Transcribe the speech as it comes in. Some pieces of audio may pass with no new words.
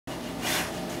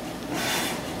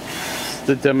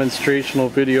the demonstrational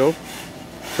video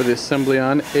for the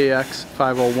Assembleon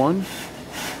AX-501.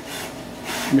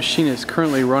 The machine is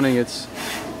currently running its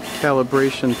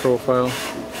calibration profile.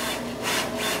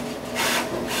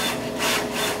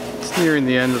 It's nearing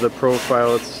the end of the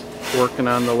profile. It's working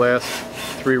on the last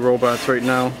 3 robots right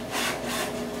now.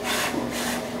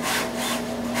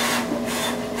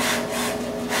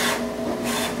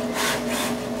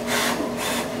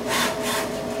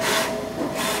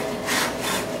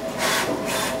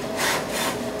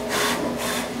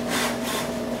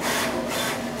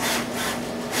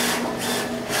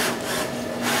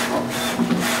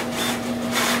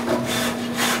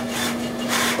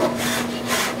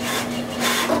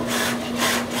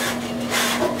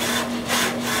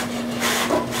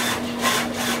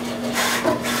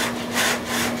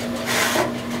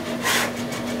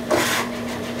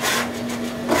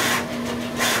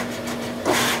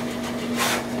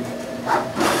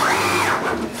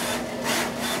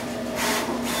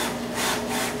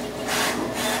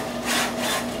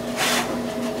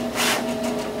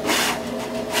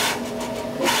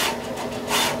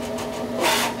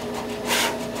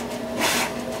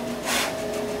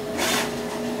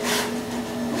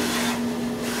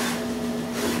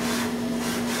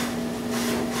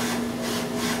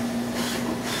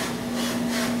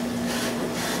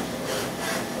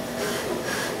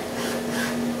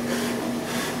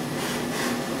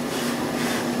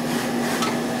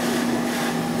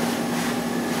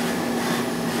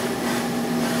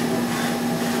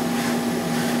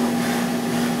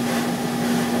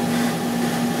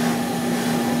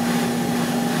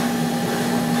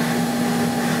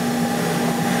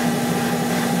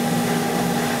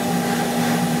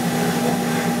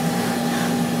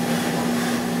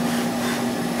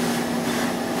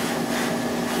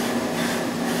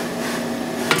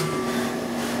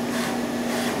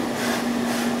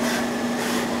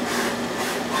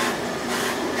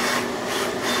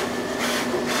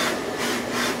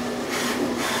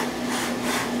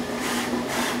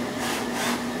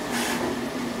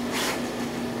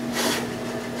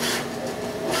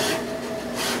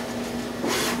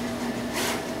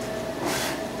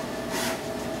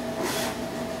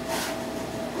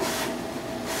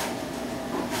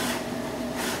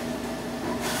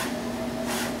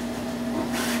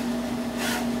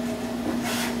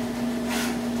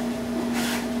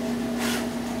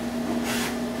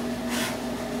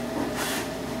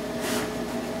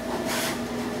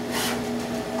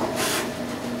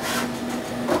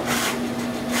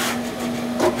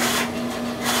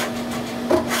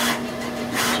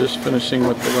 Just finishing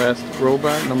with the last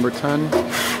robot, number 10.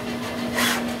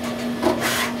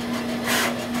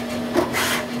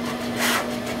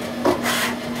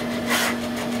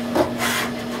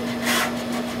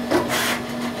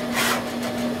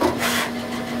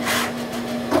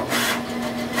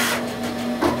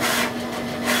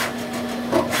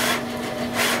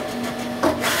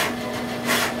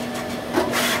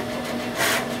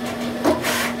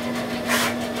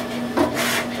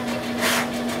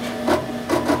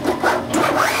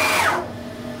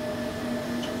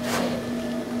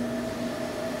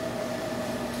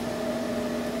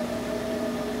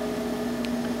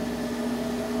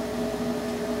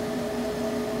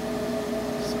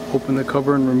 Open the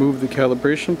cover and remove the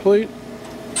calibration plate.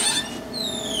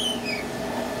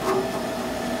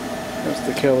 That's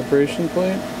the calibration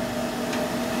plate.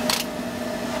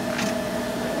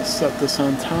 Set this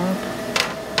on top.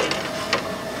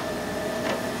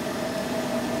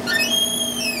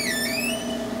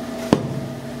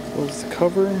 Close the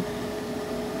cover.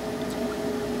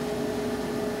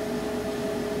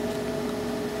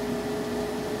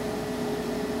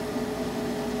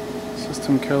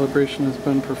 System calibration has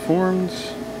been performed.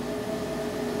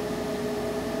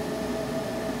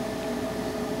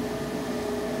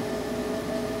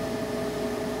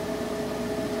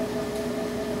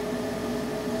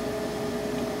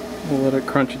 We'll let it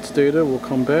crunch its data. We'll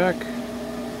come back.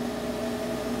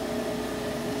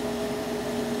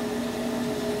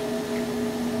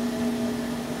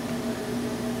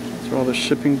 These are all the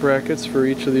shipping brackets for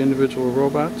each of the individual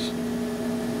robots.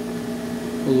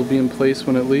 It will be in place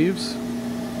when it leaves.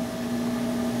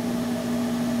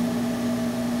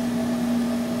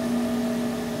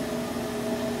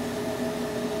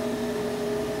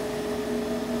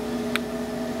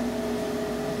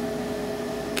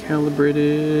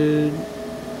 Calibrated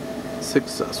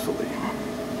successfully.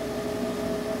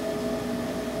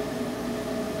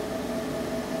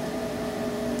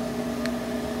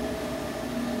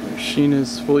 The machine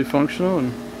is fully functional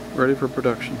and ready for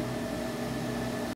production.